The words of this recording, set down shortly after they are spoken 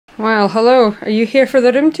Well, hello. Are you here for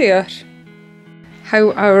the room tour?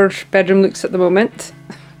 How our bedroom looks at the moment.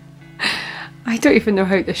 I don't even know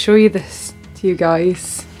how to show you this to you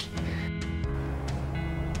guys.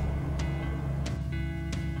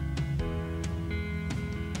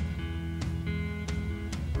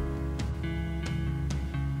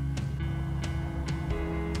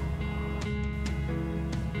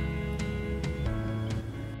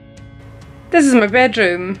 This is my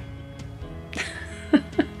bedroom.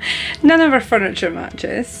 None of our furniture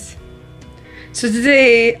matches. So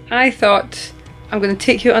today I thought I'm going to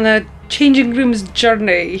take you on a changing rooms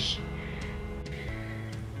journey.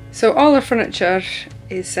 So all our furniture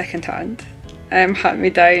is second-hand,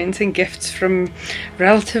 hand-me-downs and gifts from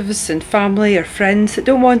relatives and family or friends that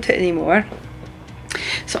don't want it anymore.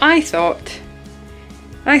 So I thought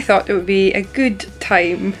it would be a good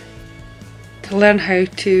time to learn how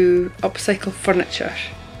to upcycle furniture.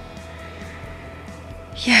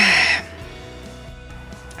 Yeah,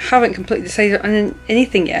 haven't completely decided on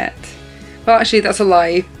anything yet. Well, actually that's a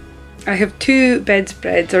lie. I have 2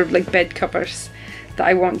 bedspreads, or like bed covers, that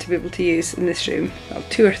I want to be able to use in this room. Well,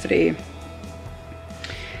 2 or 3.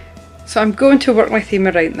 So I'm going to work my theme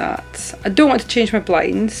around that. I don't want to change my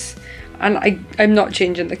blinds, and I'm not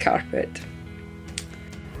changing the carpet.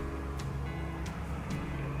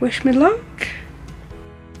 Wish me luck.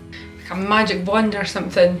 Like a magic wand or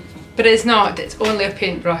something. But it's not, it's only a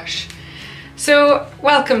paintbrush. So,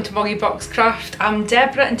 welcome to MoggyBoxCraft. I'm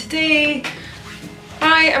Deborah, and today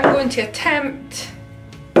I am going to attempt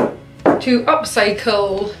to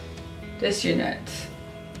upcycle this unit.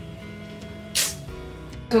 So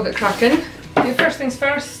we'll get cracking. First things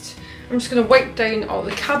first, I'm just going to wipe down all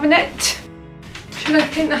the cabinet. Should I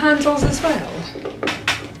paint the handles as well?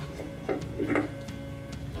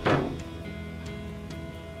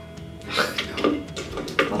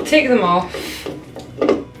 I'll take them off.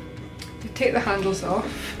 Take the handles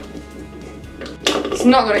off. It's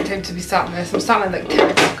not the right time to be starting this. I'm starting at like 10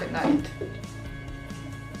 o'clock at night.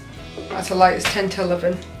 That's a lie, it's 10 to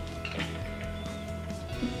 11.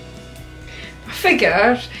 I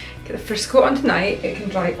figure, get the first coat on tonight, it can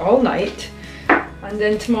dry all night, and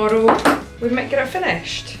then tomorrow we might get it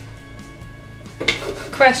finished.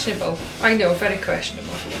 Questionable. I know, very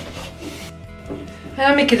questionable.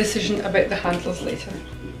 I'll make a decision about the handles later.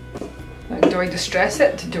 Like, do I distress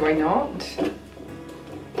it? Do I not?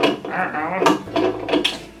 I don't know.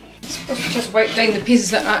 I'm supposed to just wipe down the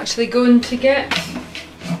pieces that are actually going to get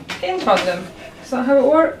paint on them. Is that how it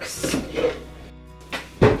works?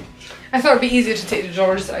 I thought it'd be easier to take the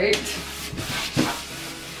drawers out.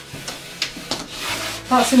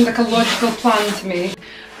 That seemed like a logical plan to me.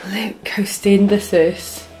 Look how stained this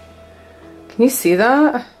is. Can you see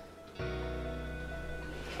that?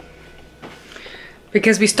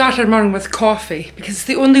 Because we start our morning with coffee, because it's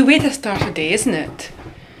the only way to start a day, isn't it?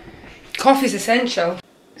 Coffee's essential.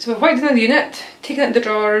 So we've wiped down the unit, taken out the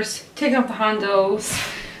drawers, taken off the handles,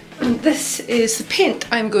 and this is the paint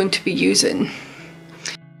I'm going to be using.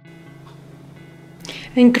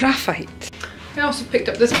 And graphite. I also picked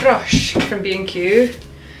up this brush from B&Q.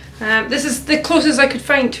 This is the closest I could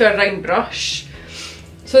find to a round brush.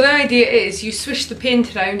 So the idea is you swish the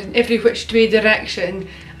paint around in every which way direction,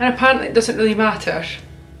 and apparently it doesn't really matter.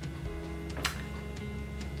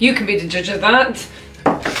 You can be the judge of that.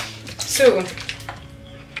 So,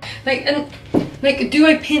 do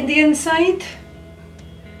I paint the inside?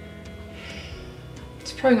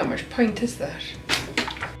 It's probably not much point, is there?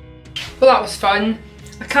 Well, that was fun.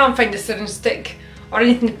 I can't find a syringe stick or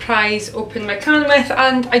anything to prise open my can with,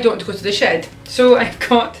 and I don't want to go to the shed. So I've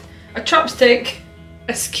got a chopstick,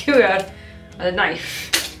 a skewer, and a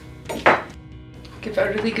knife. Give it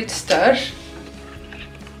a really good stir.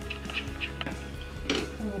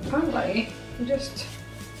 And apparently, you just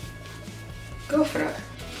go for it.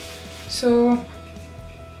 So,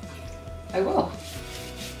 I will.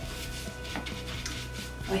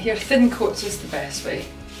 I hear thin coats is the best way.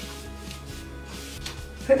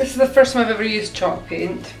 I think this is the first time I've ever used chalk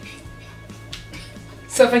paint.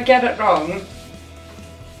 So if I get it wrong,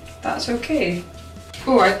 that's okay.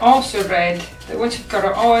 Oh, I also read that once you've got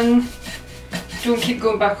it on, don't keep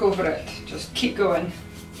going back over it, just keep going.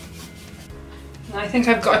 And I think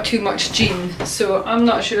I've got too much gene, so I'm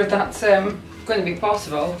not sure if that's going to be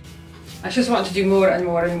possible. I just want to do more and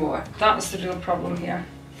more and more. That's the real problem here.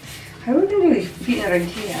 How are we really feeding around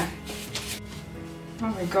here? Oh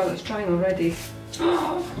my god, it's drying already.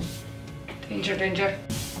 Danger, danger.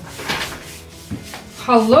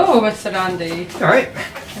 Hello, Mr. Andy. Alright.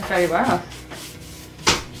 Very well.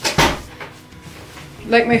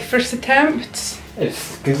 Like my first attempt?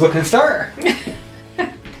 It's a good looking start.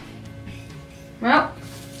 Well,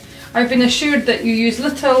 I've been assured that you use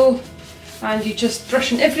little and you just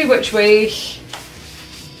brush in every which way.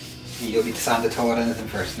 You don't need to sand it all or anything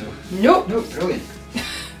first, no? Nope. Nope, brilliant.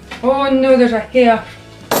 Oh no, there's a hair.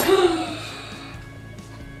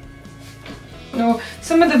 No,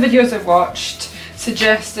 some of the videos I've watched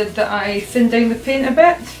suggested that I thin down the paint a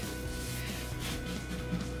bit.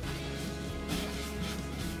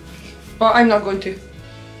 But I'm not going to.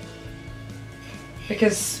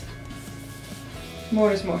 Because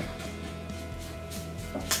more is more.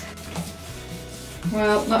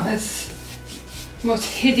 Well, that is the most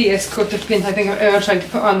hideous coat of paint I think I've ever tried to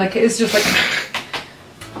put on. Like, it is just like...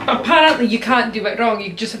 Apparently you can't do it wrong,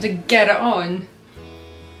 you just have to get it on.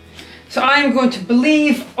 So I'm going to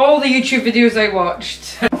believe all the YouTube videos I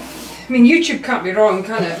watched. I mean, YouTube can't be wrong,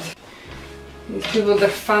 can it? These people with their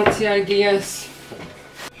fancy ideas.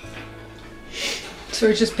 So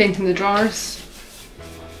we're just painting the drawers.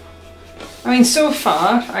 I mean, so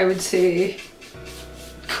far, I would say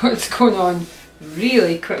it's going on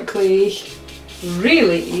really quickly,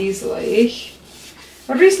 really easily.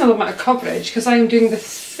 A reasonable amount of coverage because I'm doing the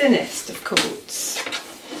thinnest of coats.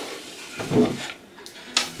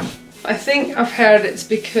 I think I've heard it's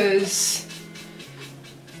because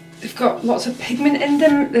they've got lots of pigment in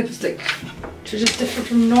them. It's like, they're just different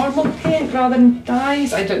from normal paint rather than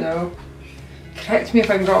dyes. I don't know. Correct me if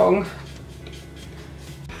I'm wrong.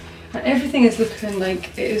 And everything is looking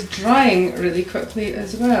like it is drying really quickly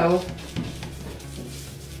as well.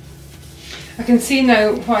 I can see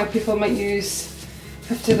now why people might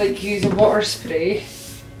have to like use a water spray.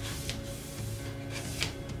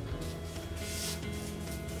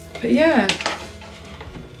 But yeah,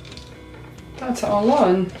 that's it all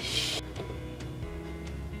on.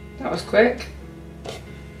 That was quick. A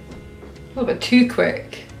little bit too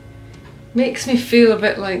quick. Makes me feel a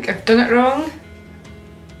bit like I've done it wrong.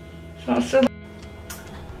 So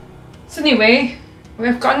anyway,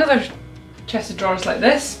 we've got another chest of drawers like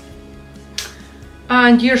this.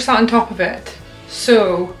 And you're sat on top of it.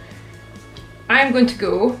 So I'm going to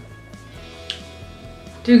go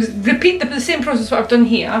repeat the same process what I've done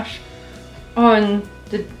here on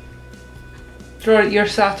the drawer that you're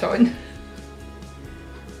sat on.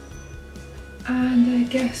 And I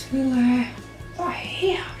guess we'll oh,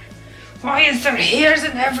 hair. Why is there hairs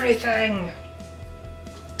in everything?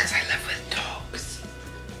 Because I live with dogs.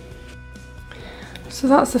 So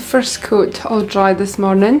that's the first coat all dry this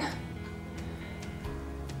morning.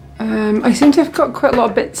 I seem to have got quite a lot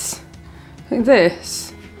of bits like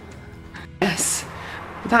this. Yes,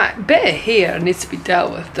 that bit of hair needs to be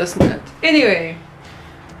dealt with, doesn't it? Anyway,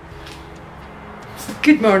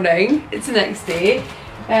 good morning, it's the next day.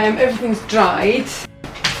 Everything's dried.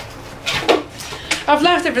 I've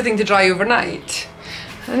left everything to dry overnight.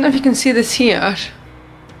 I don't know if you can see this here.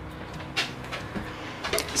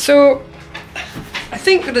 So, I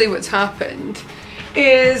think really what's happened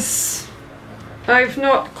is I've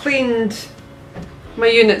not cleaned my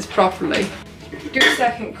units properly. Do a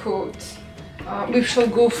second coat. We shall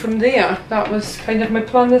go from there. That was kind of my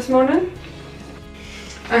plan this morning.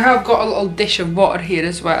 I have got a little dish of water here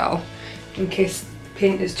as well, in case the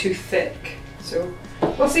paint is too thick. So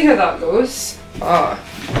we'll see how that goes. I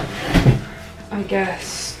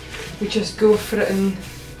guess we just go for it and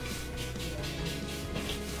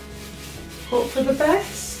hope for the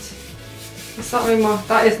best. Is that my motto?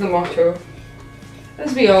 That is the motto,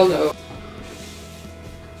 as we all know.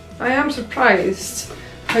 I am surprised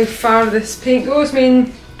how far this paint goes. I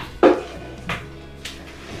mean, I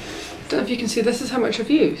don't know if you can see, this is how much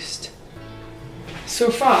I've used so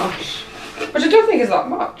far, which I don't think is that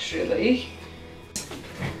much really.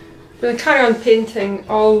 I'm going to carry on painting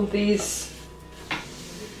all these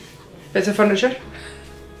bits of furniture,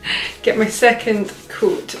 get my second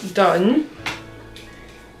coat done,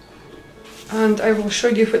 and I will show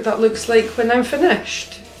you what that looks like when I'm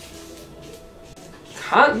finished.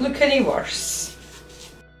 Can't look any worse.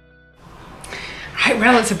 Right,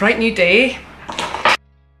 well, it's a bright new day.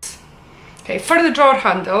 Okay, for the drawer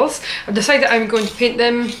handles, I've decided I'm going to paint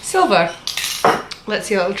them silver. Let's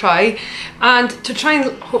see how I'll try. And to try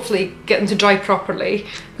and hopefully get them to dry properly,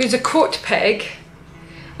 use a coat peg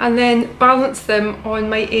and then balance them on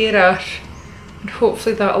my airer, and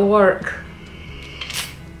hopefully that'll work.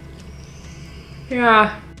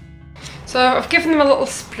 Yeah. So I've given them a little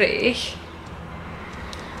spray.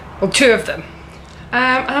 Well, two of them.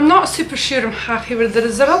 And I'm not super sure I'm happy with the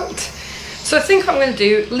result. So I think what I'm going to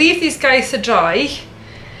do, leave these guys to dry,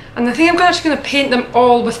 and I think I'm actually going to paint them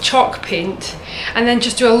all with chalk paint and then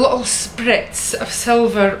just do a little spritz of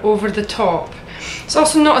silver over the top. It's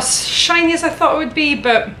also not as shiny as I thought it would be,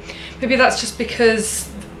 but maybe that's just because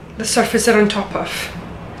the surface they're on top of.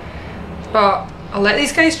 but I'll let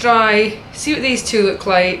these guys dry, see what these two look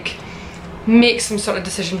like, make some sort of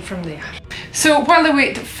decision from there. So while I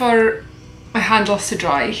wait for my handles to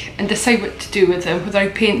dry and decide what to do with them, whether I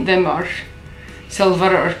paint them or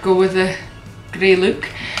silver or go with the grey look,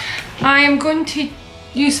 I am going to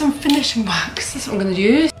use some finishing wax. That's what I'm going to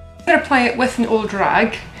use. I'm going to apply it with an old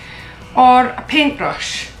rag or a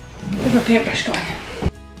paintbrush. Where's my paintbrush going?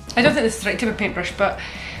 I don't think this is the right type of paintbrush, but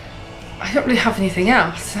I don't really have anything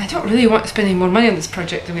else. I don't really want to spend any more money on this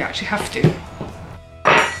project than we actually have to.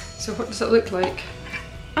 So what does it look like?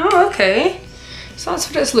 Oh, okay. So that's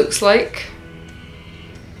what it looks like.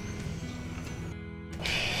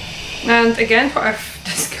 And again, what I've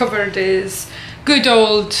discovered is good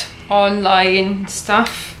old online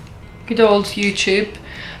stuff, good old YouTube.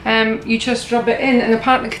 You just rub it in, and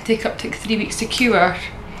apparently it can take up to 3 weeks to cure.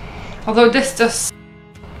 Although this does.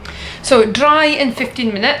 So dry in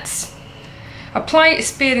 15 minutes. Apply it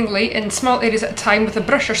sparingly in small areas at a time with a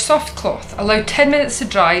brush or soft cloth. Allow 10 minutes to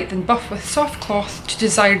dry, then buff with soft cloth to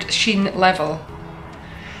desired sheen level.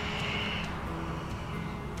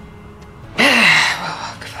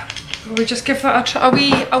 We'll just give that a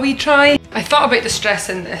try. A wee try. I thought about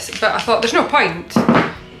distressing this, but I thought there's no point,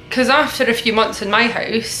 because after a few months in my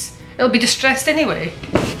house, it'll be distressed anyway.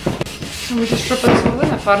 And we just rub this all in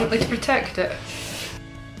apparently to protect it.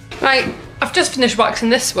 Right, I've just finished waxing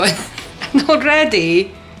this one, and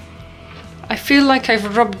already I feel like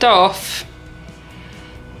I've rubbed off.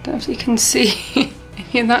 Don't know if you can see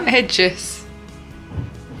any of that edges.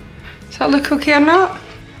 Does that look okay or not?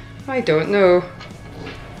 I don't know.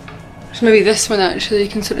 There's maybe this one actually, you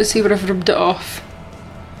can sort of see where I've rubbed it off.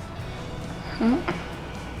 So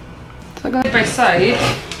I'm going side by side.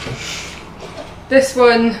 This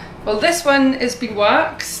one, well, this one has been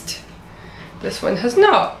waxed, this one has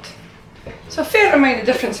not. So a fair amount of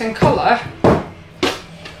difference in colour.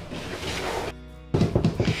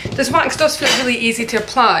 This wax does feel really easy to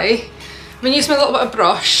apply. I'm going to use my little bit of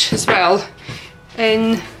brush as well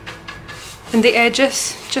in the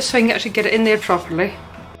edges, just so I can actually get it in there properly.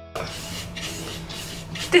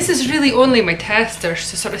 This is really only my testers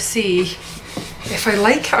to sort of see if I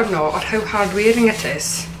like it or not, or how hard wearing it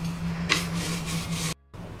is.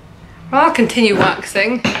 Well, I'll continue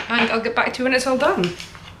waxing and I'll get back to you when it's all done.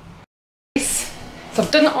 So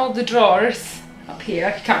I've done all the drawers up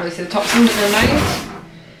here. You can't really see the tops, but never mind.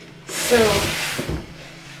 So,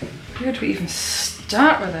 where do we even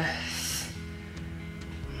start with this?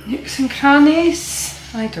 Nooks and crannies?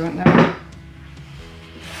 I don't know.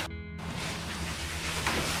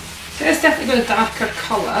 It's definitely got a darker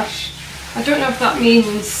colour. I don't know if that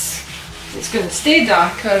means it's going to stay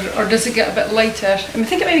darker or does it get a bit lighter. I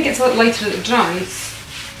think it maybe gets a little lighter as it dries.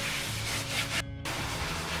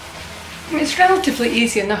 I mean, it's relatively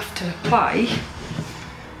easy enough to apply.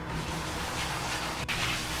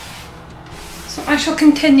 So I shall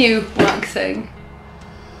continue waxing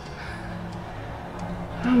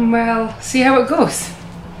and we'll see how it goes.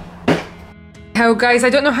 Now guys, I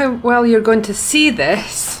don't know how well you're going to see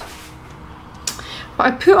this, but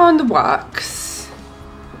I put on the wax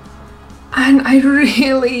and I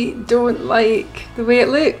really don't like the way it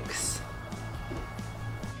looks.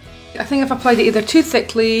 I think I've applied it either too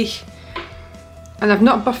thickly and I've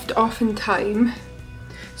not buffed it off in time.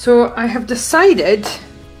 So I have decided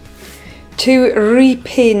to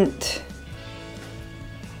repaint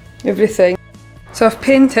everything. So I've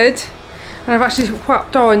painted and I've actually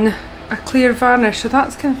whacked on a clear varnish, so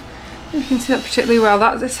that's kind of, you can see that particularly well.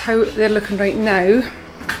 That is how they're looking right now.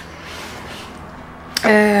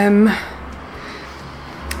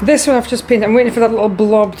 This one I've just painted, I'm waiting for that little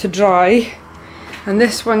blob to dry, and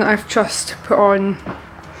this one I've just put on,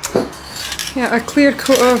 yeah, a clear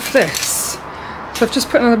coat of this. So I've just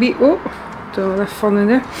put on a wee, oh, don't know if I've fallen in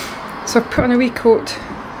there. So I've put on a wee coat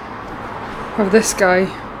of this guy.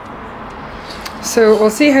 So we'll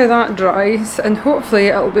see how that dries, and hopefully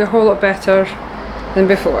it'll be a whole lot better than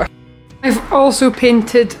before. I've also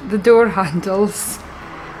painted the door handles,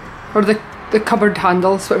 or the cupboard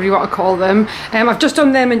handles, whatever you want to call them. I've just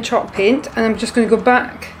done them in chalk paint, and I'm just going to go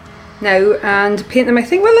back now and paint them, I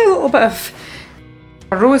think, with a little bit of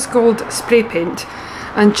rose gold spray paint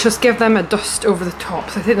and just give them a dust over the top.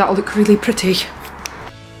 So I think that'll look really pretty.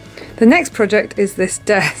 The next project is this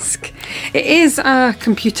desk. It is a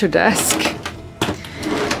computer desk,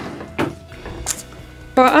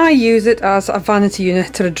 but I use it as a vanity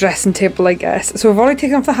unit or a dressing table, I guess. So I've already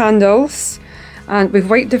taken off the handles and we've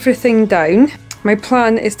wiped everything down. My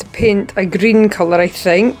plan is to paint a green colour, I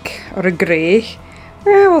think, or a grey.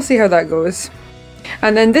 Well, we'll see how that goes.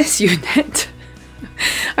 And then this unit,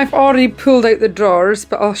 I've already pulled out the drawers,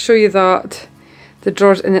 but I'll show you that. the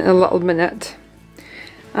drawers in it in a little minute.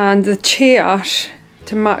 And the chair,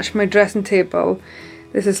 to match my dressing table,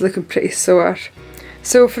 this is looking pretty sore.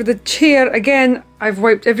 So for the chair, again, I've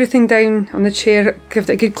wiped everything down on the chair, give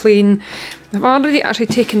it a good clean. I've already actually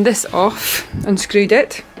taken this off and screwed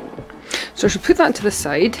it. So I should put that to the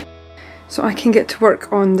side so I can get to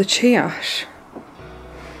work on the chair.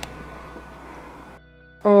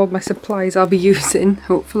 All my supplies I'll be using,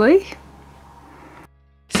 hopefully.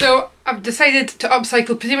 So I've decided to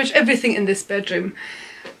upcycle pretty much everything in this bedroom.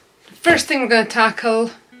 First thing we're going to tackle,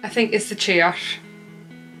 I think, is the chair.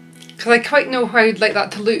 Because I quite know how I'd like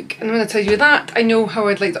that to look, and when I tell you that, I know how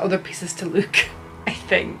I'd like the other pieces to look, I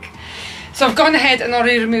think. So I've gone ahead and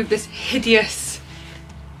already removed this hideous,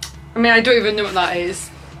 I mean, I don't even know what that is.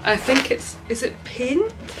 I think it's, is it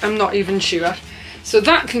paint? I'm not even sure. So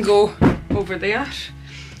that can go over there.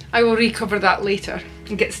 I will recover that later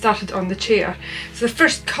and get started on the chair. So the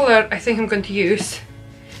first colour I think I'm going to use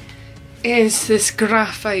is this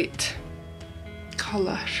graphite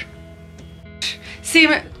colour.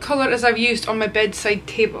 Same colour as I've used on my bedside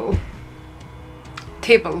tables.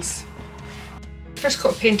 First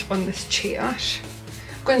coat of paint on this chair.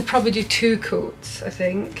 I'm going to probably do 2 coats, I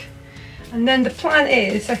think. And then the plan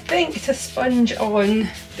is, I think, to sponge on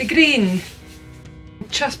the green.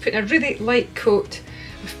 Just putting a really light coat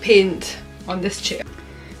of paint on this chair.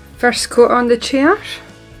 First coat on the chair.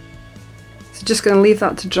 So just going to leave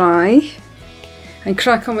that to dry and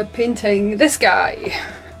crack on with painting this guy.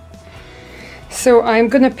 So I'm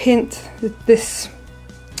going to paint this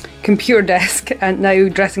computer desk and now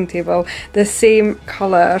dressing table the same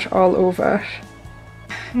colour all over.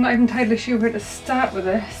 I'm not even entirely sure where to start with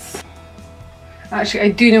this. Actually, I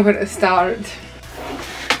do know where to start.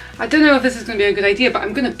 I don't know if this is going to be a good idea, but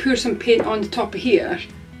I'm going to pour some paint on the top of here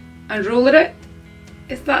and roller it.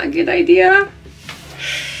 Is that a good idea?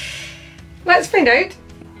 Let's find out.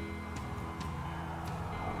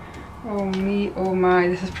 Oh me, oh my,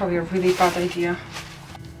 this is probably a really bad idea.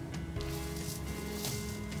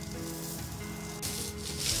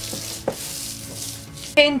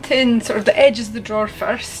 Painting sort of the edges of the drawer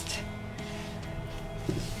first.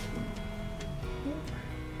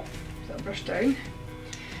 That'll brush down.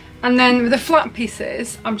 And then with the flat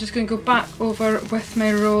pieces, I'm just going to go back over with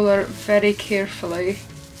my roller very carefully.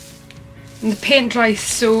 And the paint dries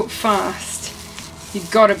so fast.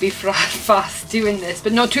 You've got to be fast doing this,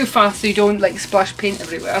 but not too fast so you don't like splash paint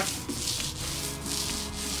everywhere.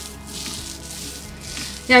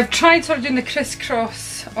 Yeah, I've tried sort of doing the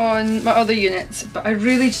crisscross on my other units, but I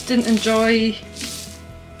really just didn't enjoy.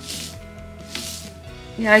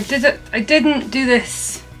 Yeah, I didn't do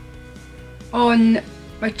this on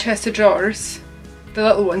my chest of drawers, the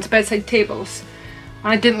little ones, bedside tables,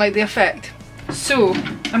 and I didn't like the effect. So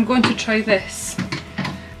I'm going to try this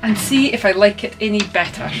and see if I like it any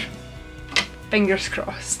better. Fingers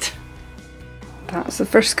crossed. That's the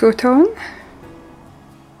first coat on.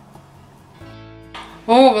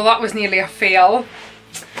 Oh, well that was nearly a fail.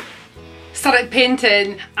 Started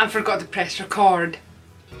painting and forgot to press record.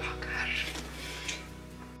 Bugger.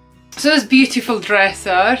 So this beautiful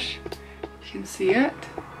dresser, you can see it.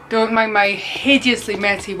 Don't mind my hideously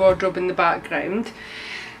messy wardrobe in the background.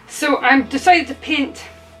 So I've decided to paint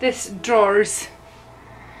this drawers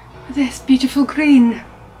with this beautiful green.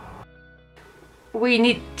 We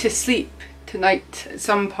need to sleep tonight at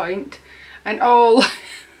some point, and all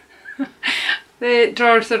the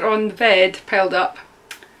drawers that are on the bed piled up.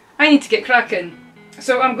 I need to get cracking.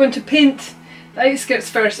 So I'm going to paint the outskirts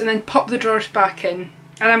first and then pop the drawers back in.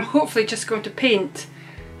 And I'm hopefully just going to paint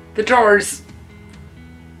the drawers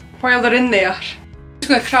while they're in there. I'm just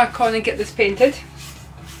going to crack on and get this painted.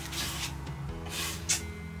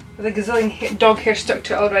 With a gazillion dog hair stuck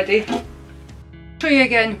to it already. I'll show you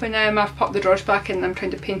again when I've popped the drawers back in and I'm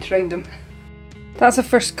trying to paint around them. That's the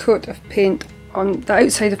first coat of paint on the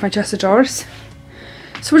outside of my chest of drawers.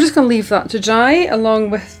 So we're just going to leave that to dry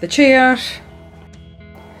along with the chair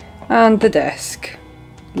and the desk.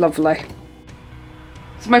 Lovely.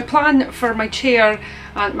 So my plan for my chair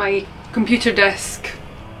and my computer desk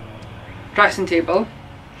dressing table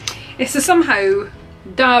is to somehow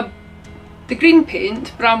dab the green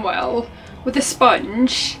paint, Bramwell, with a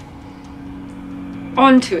sponge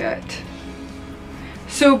onto it.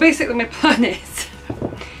 So basically my plan is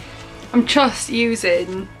I'm just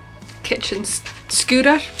using kitchen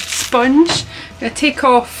scooter sponge. I'm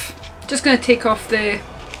just going to take off the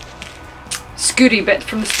scooty bit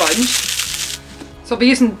from the sponge. So I'll be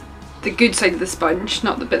using the good side of the sponge,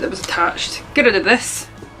 not the bit that was attached. Get rid of this.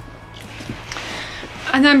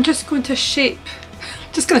 And I'm just going to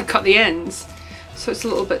just going to cut the ends so it's a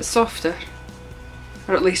little bit softer,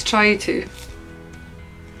 or at least try to.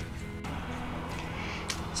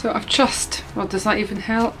 So I've just, well, does that even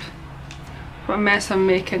help? What a mess I'm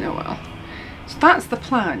making, oh well. So that's the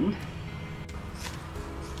plan.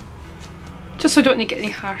 Just so I don't need to get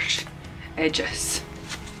any harsh edges.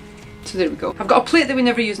 So there we go. I've got a plate that we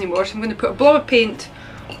never use anymore, so I'm going to put a blob of paint,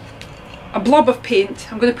 I'm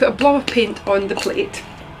going to put a blob of paint on the plate.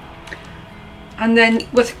 And then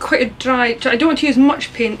with quite a dry, I don't want to use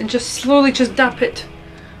much paint, and just slowly just dab it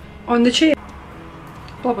on the chair.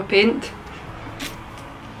 Blob of paint.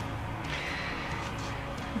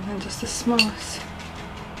 And then just the smallest.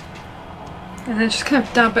 And then just kind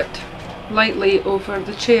of dab it lightly over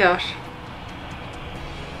the chair.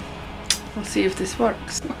 We'll see if this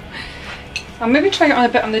works. I'll maybe try it on a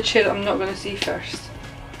bit on the chair that I'm not going to see first.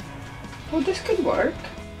 Oh, this could work.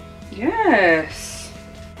 Yes.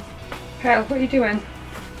 Petal, what are you doing?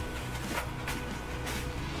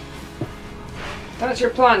 That's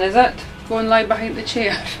your plan, is it? Go and lie behind the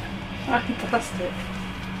chair. Fantastic.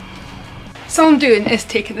 So all I'm doing is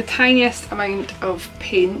taking the tiniest amount of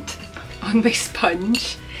paint on my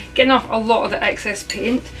sponge, getting off a lot of the excess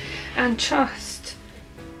paint, and just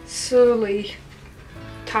slowly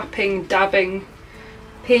tapping, dabbing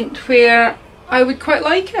paint where I would quite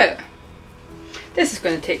like it. This is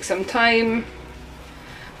going to take some time.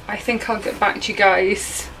 I think I'll get back to you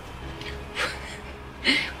guys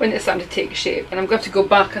when it's starting to take shape, and I'm going to have to go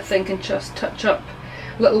back, I think, and just touch up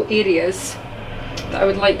little areas that I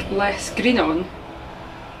would like less green on.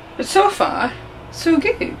 But so far, so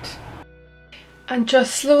good. And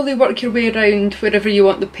just slowly work your way around wherever you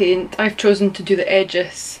want the paint. I've chosen to do the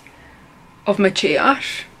edges of my chair,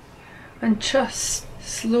 and just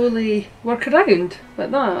slowly work around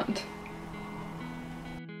like that.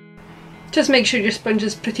 Just make sure your sponge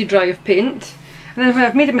is pretty dry of paint, and then when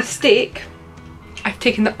I've made a mistake, I've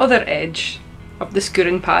taken the other edge of the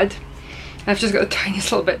scouring pad, and I've just got the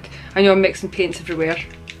tiniest little bit. I know I'm mixing paints everywhere,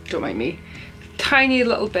 don't mind me. Tiny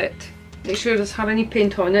little bit, make sure it doesn't have any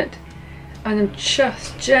paint on it, and I'm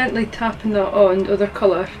just gently tapping that on other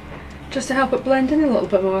colour, just to help it blend in a little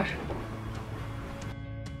bit more.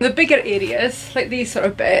 The bigger areas, like these sort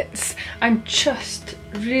of bits, I'm just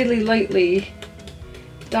really lightly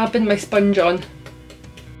dabbing my sponge on.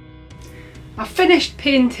 I've finished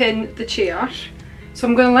painting the chair, so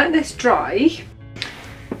I'm going to let this dry.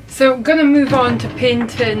 So I'm going to move on to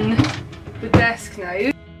painting the desk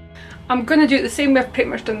now. I'm going to do it the same way I've pretty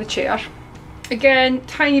much done the chair. Again,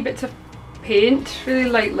 tiny bits of paint, really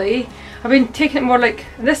lightly. I've been taking it more like,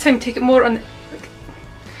 this time take it more on the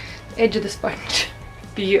edge of the sponge.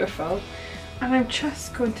 Beautiful. And I'm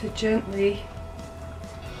just going to gently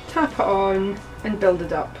tap it on and build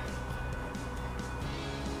it up.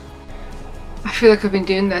 I feel like I've been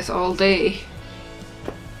doing this all day,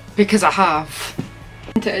 because I have.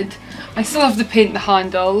 I still have to paint the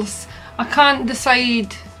handles. I can't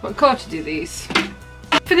decide what colour to do these.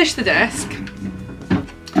 Finished the desk.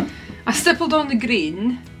 I stippled on the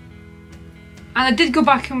green, and I did go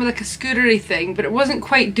back in with like a scourery thing, but it wasn't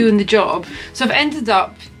quite doing the job. So I've ended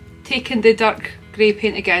up taking the dark grey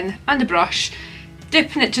paint again and a brush,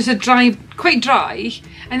 dipping it just a dry, quite dry,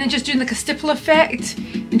 and then just doing like a stipple effect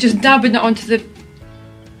and just dabbing it onto the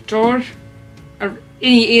drawer or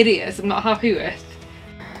any areas I'm not happy with.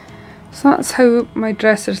 So that's how my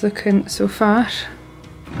dresser's looking so far.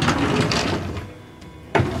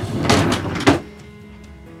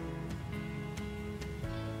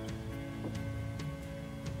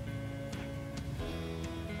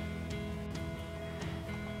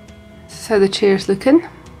 This is how the chair's looking.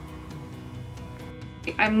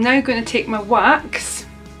 I'm now going to take my wax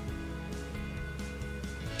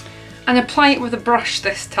and apply it with a brush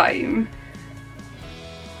this time,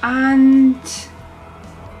 and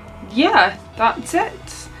yeah, that's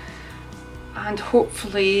it. And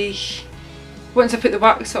hopefully once I put the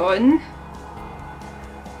wax on,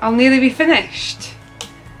 I'll nearly be finished.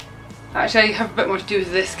 Actually, I have a bit more to do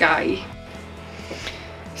with this guy.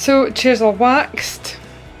 So chair's all waxed.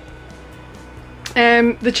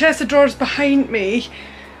 The chest of drawers behind me,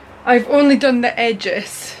 I've only done the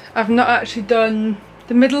edges. I've not actually done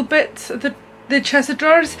the middle bits of the chest of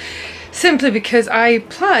drawers, simply because I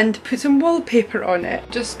planned to put some wallpaper on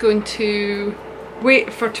it. Just going to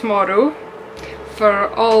wait for tomorrow for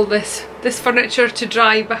all this furniture to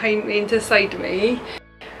dry behind me and to the side of me.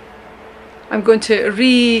 I'm going to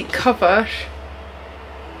recover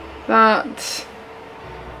that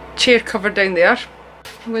chair cover down there.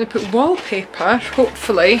 I'm going to put wallpaper,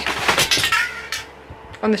 hopefully,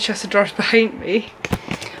 on the chest of drawers behind me.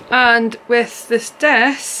 And with this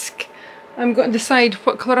desk, I'm going to decide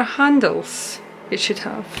what colour of handles it should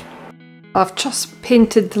have. I've just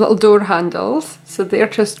painted the little door handles, so they're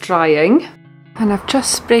just drying. And I've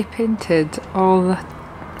just spray painted all the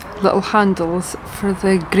little handles for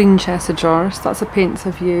the green chest of drawers. That's the paints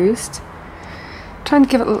I've used. Trying to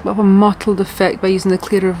give it a little mottled effect by using the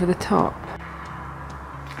clear over the top.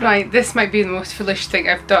 Right, this might be the most foolish thing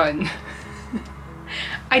I've done.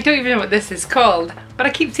 I don't even know what this is called, but I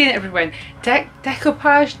keep seeing it everywhere.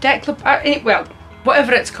 Decupage, well,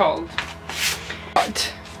 whatever it's called.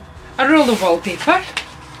 But a roll of wallpaper.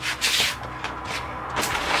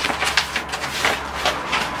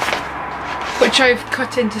 Which I've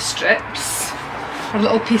cut into strips, or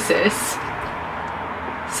little pieces.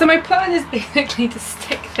 So my plan is basically to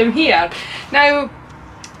stick them here. Now,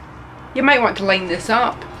 you might want to line this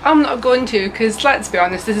up. I'm not going to, because let's be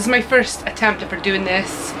honest, this is my first attempt ever doing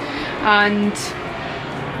this. And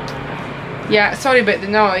yeah, sorry about the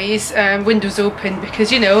noise, windows open,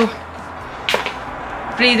 because you know,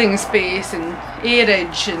 breathing space and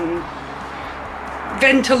airage and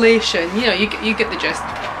ventilation, you know, you get the gist.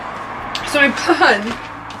 So my plan,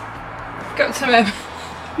 I've got some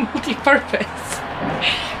multi-purpose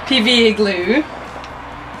PVA glue,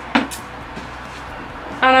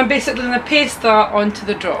 and I'm basically going to paste that onto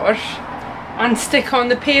the drawer and stick on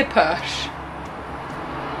the paper.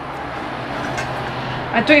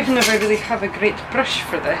 I don't even know if I really have a great brush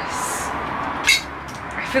for this.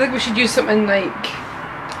 I feel like we should use something like,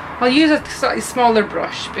 I'll use a slightly smaller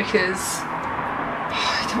brush because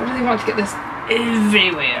I don't really want to get this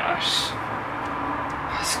everywhere.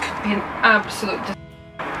 This could be an absolute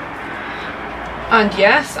and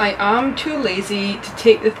yes, I am too lazy to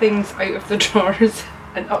take the things out of the drawers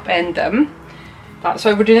and upend them. That's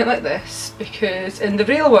why we're doing it like this, because in the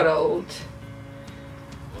real world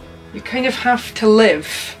you kind of have to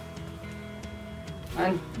live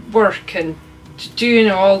and work and do, you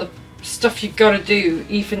know, all the stuff you've got to do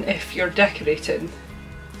even if you're decorating.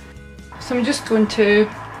 So I'm just going to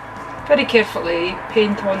very carefully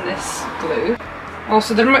paint on this glue.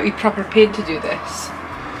 Also, there might be proper paint to do this,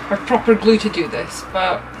 or proper glue to do this,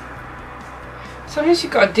 but sometimes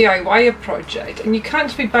you've got a DIY project and you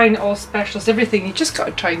can't be buying all specials, everything, you just got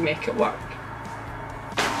to try and make it work.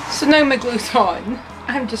 So now my glue's on,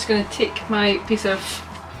 I'm just going to take my piece of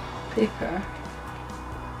paper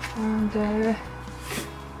and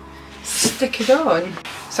stick it on.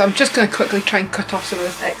 So I'm just going to quickly try and cut off some of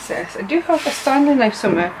this excess. I do have a standing knife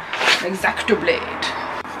somewhere, an X-Acto blade.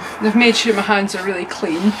 And I've made sure my hands are really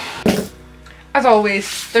clean. As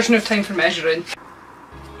always, there's no time for measuring.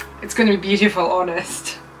 It's going to be beautiful,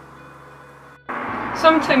 honest.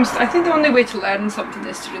 Sometimes I think the only way to learn something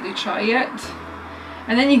is to really try it.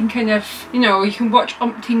 And then you can kind of, you know, you can watch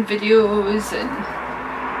umpteen videos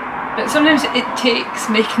but sometimes it takes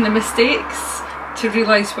making the mistakes to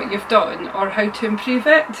realise what you've done or how to improve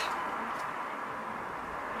it.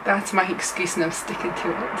 That's my excuse and I'm sticking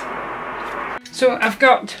to it. So I've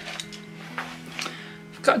got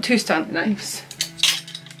two standing knives.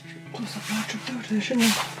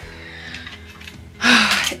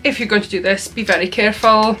 If you're going to do this, be very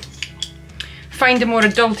careful. Find a more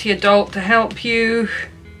adulty adult to help you.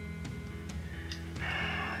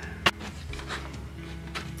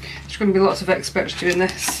 There's going to be lots of experts doing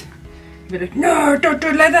this. Be like, no, don't do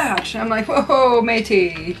it like that. I'm like, whoa,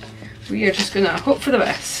 matey. We are just going to hope for the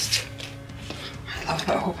best. I love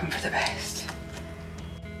about hoping for the best.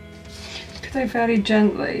 Could I very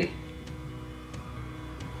gently?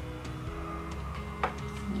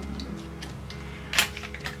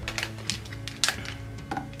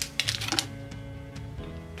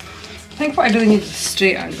 I think what I really need is a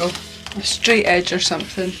straight angle, a straight edge or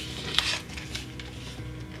something.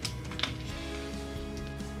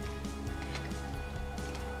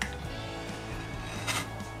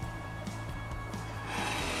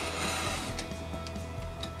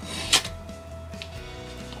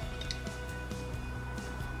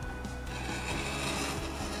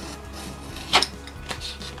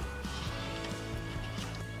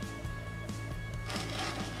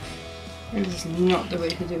 This is not the way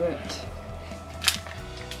to do it.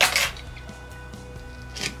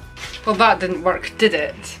 Well, that didn't work, did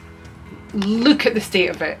it? Look at the state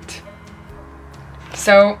of it.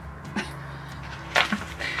 So,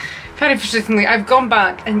 very frustratingly, I've gone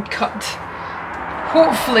back and cut,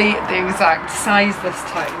 hopefully, the exact size this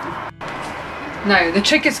time. Now, the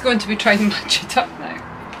trick is going to be trying to match it up now.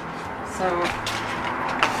 So,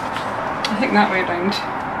 I think that way around.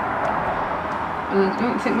 And I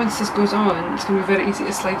don't think once this goes on, it's going to be very easy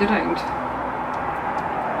to slide around.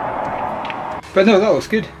 But no, that looks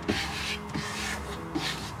good.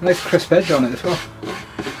 Nice crisp edge on it as well.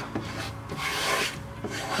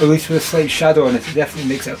 At least with a slight shadow on it, it definitely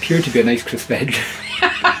makes it appear to be a nice crisp edge.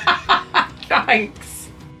 Thanks.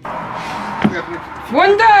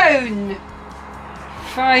 One down!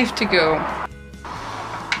 5 to go.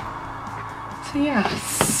 So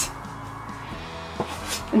yes.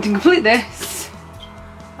 And to complete this,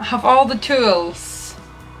 I have all the tools.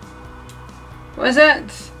 What is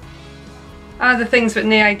it? Ah, the things but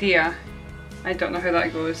no idea. I don't know how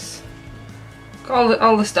that goes. Got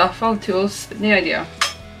all the stuff, all the tools, but no idea.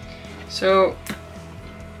 So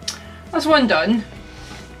that's one done.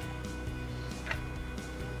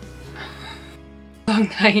 Long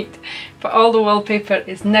night, but all the wallpaper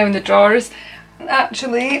is now in the drawers. And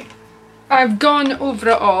actually, I've gone over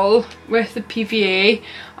it all with the PVA.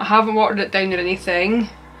 I haven't watered it down or anything.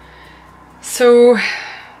 So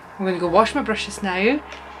I'm going to go wash my brushes now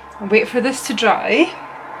and wait for this to dry.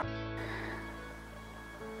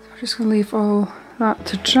 So I'm just going to leave all that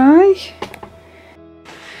to dry.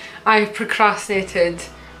 I've procrastinated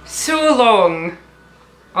so long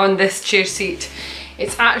on this chair seat.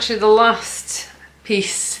 It's actually the last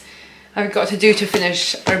piece I've got to do to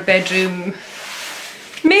finish our bedroom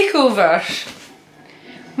makeover.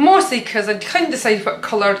 Mostly because I couldn't decide what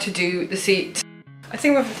colour to do the seat. I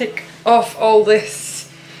think we have to take off all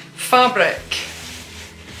this fabric.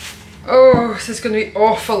 Oh, this is going to be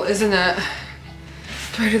awful, isn't it?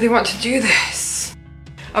 Do I really want to do this?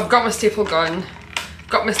 I've got my staple gun,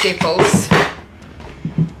 got my staples.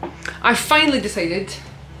 I finally decided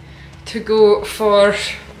to go for,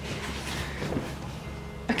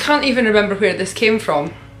 I can't even remember where this came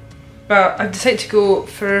from, but I've decided to go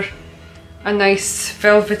for a nice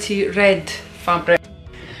velvety red fabric.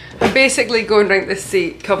 I'm basically going around this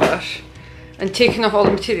seat cover and taking off all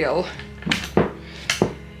the material, a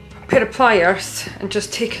pair of pliers, and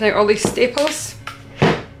just taking out all these staples.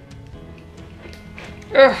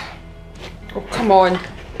 Ugh. Oh, come on.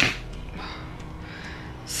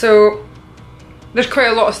 So there's quite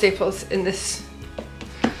a lot of staples in this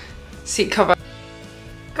seat cover.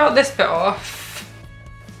 Got this bit off.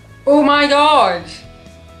 Oh my god!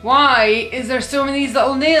 Why is there so many of these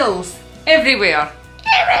little nails everywhere?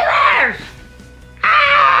 Everywhere!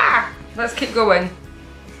 Ah! Let's keep going.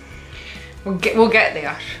 We'll get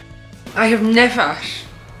there. I have never,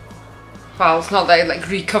 well, it's not that I like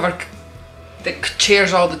recover the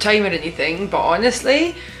chairs all the time or anything, but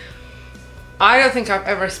honestly, I don't think I've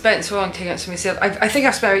ever spent so long taking out so many staples. I think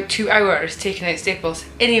I've spent about 2 hours taking out staples.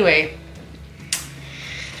 Anyway,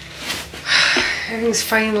 everything's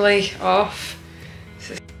finally off.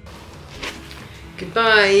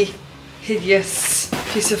 Goodbye, hideous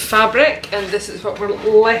piece of fabric, and this is what we're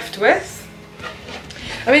left with.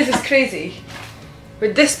 I mean, this is crazy.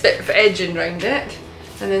 With this bit of edging around it,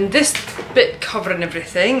 and then this bit covering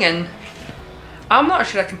everything, and I'm not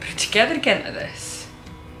sure I can put it together again to this.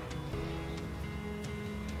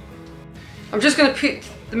 I'm just going to put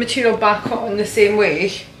the material back on the same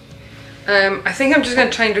way. I think I'm just going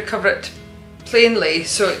to try and recover it plainly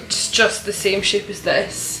so it's just the same shape as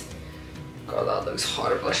this. God, that looks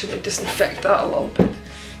horrible. I should disinfect that a little bit.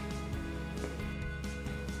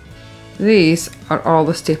 These are all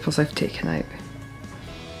the staples I've taken out.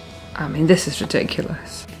 I mean, this is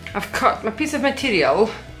ridiculous. I've cut my piece of material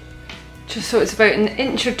just so it's about 1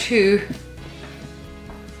 inch or 2,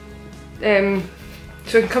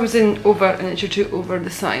 so it comes in over 1 inch or 2 over the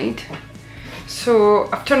side. So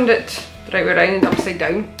I've turned it the right way around and upside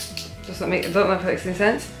down. Does that make, I don't know if that makes any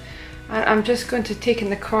sense. And I'm just going to take in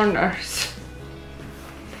the corners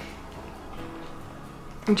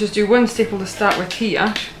and just do 1 staple to start with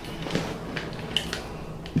here.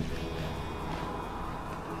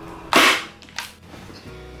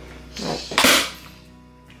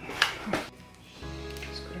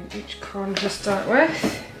 Just go around each corner to start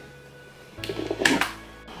with.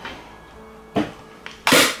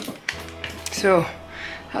 So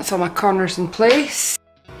that's all my corners in place.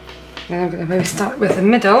 Then I'm going to maybe start with the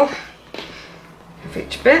middle of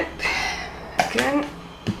each bit again.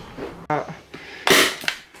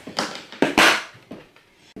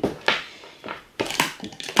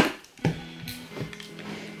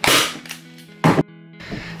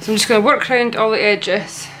 So I'm just going to work around all the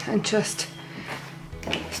edges and just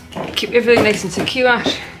keep everything nice and secure,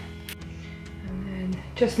 and then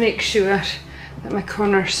just make sure that my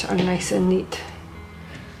corners are nice and neat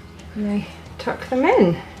and I tuck them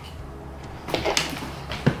in.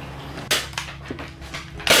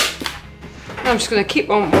 I'm just going to keep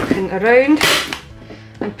on working around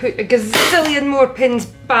and put a gazillion more pins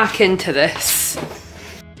back into this.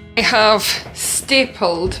 I have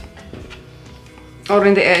stapled all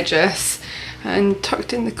around the edges and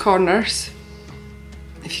tucked in the corners,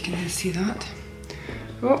 if you can see that.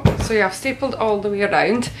 Oh, so yeah, I've stapled all the way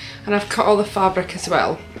around and I've cut all the fabric as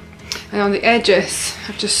well. And on the edges,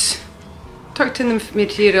 I've just tucked in the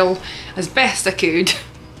material as best I could.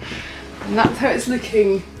 And that's how it's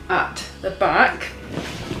looking at the back.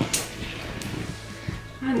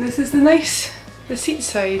 And this is the seat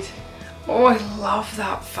side. Oh, I love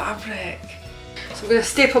that fabric. So I'm going to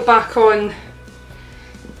staple back on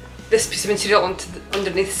this piece of material onto the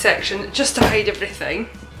underneath section just to hide everything.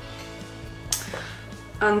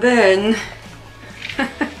 And then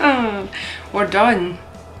we're done.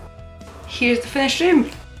 Here's the finished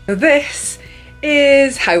room. This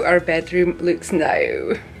is how our bedroom looks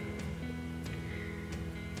now.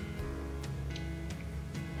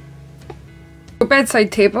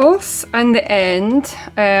 Bedside tables, and the end,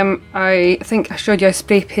 I think I showed you I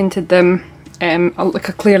spray painted them like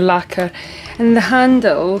a clear lacquer, and the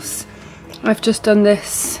handles I've just done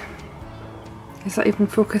this, is that even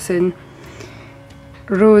focusing,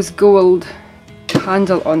 rose gold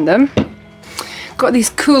handle on them. Got these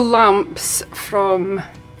cool lamps from,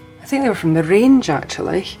 I think they were from the range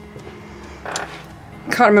actually,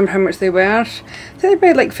 can't remember how much they were. I think they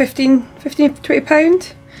paid like 15 20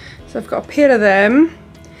 pound. So I've got a pair of them.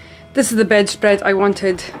 This is the bedspread I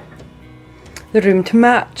wanted the room to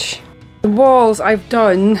match. The walls I've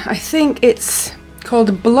done, I think it's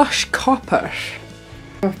called blush copper.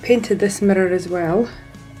 I've painted this mirror as well.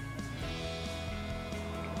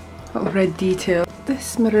 Little red detail.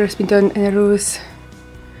 This mirror has been done in a rose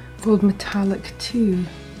gold metallic too.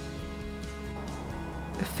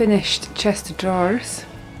 The finished chest of drawers.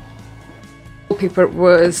 Wallpaper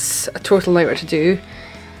was a total nightmare to do.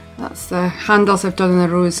 That's the handles I've done in the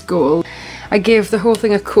rose gold. I gave the whole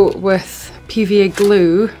thing a coat with PVA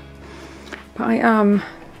glue, but I am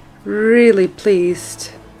really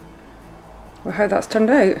pleased with how that's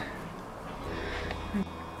turned out.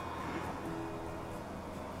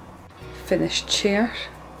 Finished chair.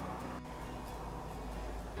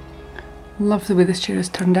 Love the way this chair has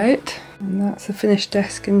turned out. And that's the finished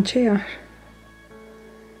desk and chair.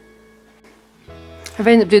 I've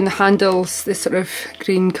ended up doing the handles this sort of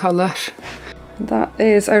green colour. That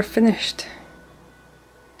is our finished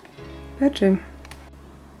bedroom.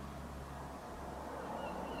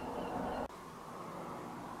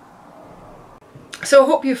 So I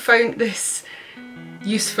hope you found this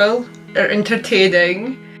useful or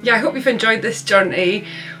entertaining. Yeah, I hope you've enjoyed this journey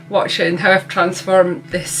watching how I've transformed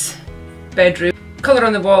this bedroom. The colour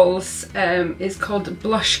on the walls is called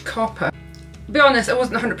blush copper. To be honest, I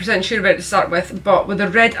wasn't 100% sure about it to start with, but with the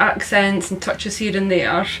red accents and touches here and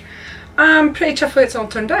there, I'm pretty chuffed with it's all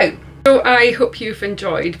turned out. So I hope you've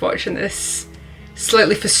enjoyed watching this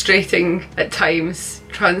slightly frustrating at times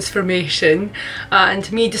transformation and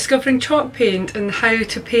me discovering chalk paint and how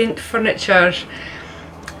to paint furniture.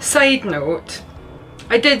 Side note,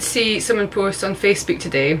 I did see someone post on Facebook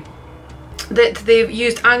today that they've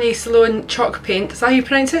used Annie Sloan chalk paint, is that how you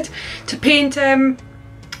pronounce it, to paint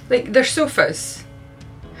like their sofas.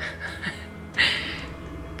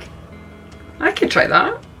 I could try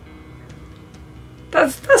that.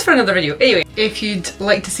 That's for another video. Anyway, if you'd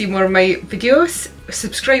like to see more of my videos,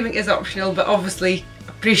 subscribing is optional, but obviously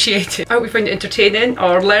appreciated. I hope you found it entertaining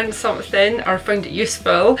or learned something or found it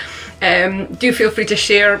useful. Do feel free to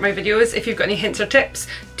share my videos. If you've got any hints or tips,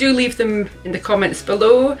 do leave them in the comments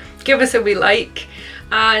below. Give us a wee like,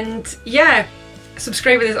 and yeah,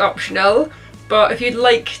 subscribing is optional. But if you'd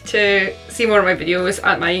like to see more of my videos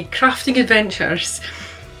and my crafting adventures,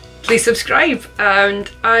 please subscribe, and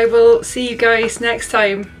I will see you guys next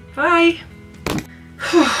time. Bye!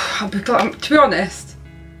 I'll be glad, to be honest,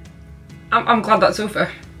 I'm glad that's over.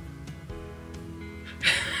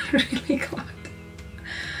 Really glad.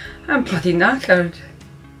 I'm bloody knackered.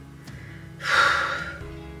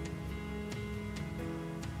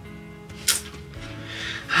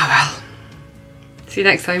 Ah well. See you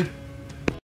next time.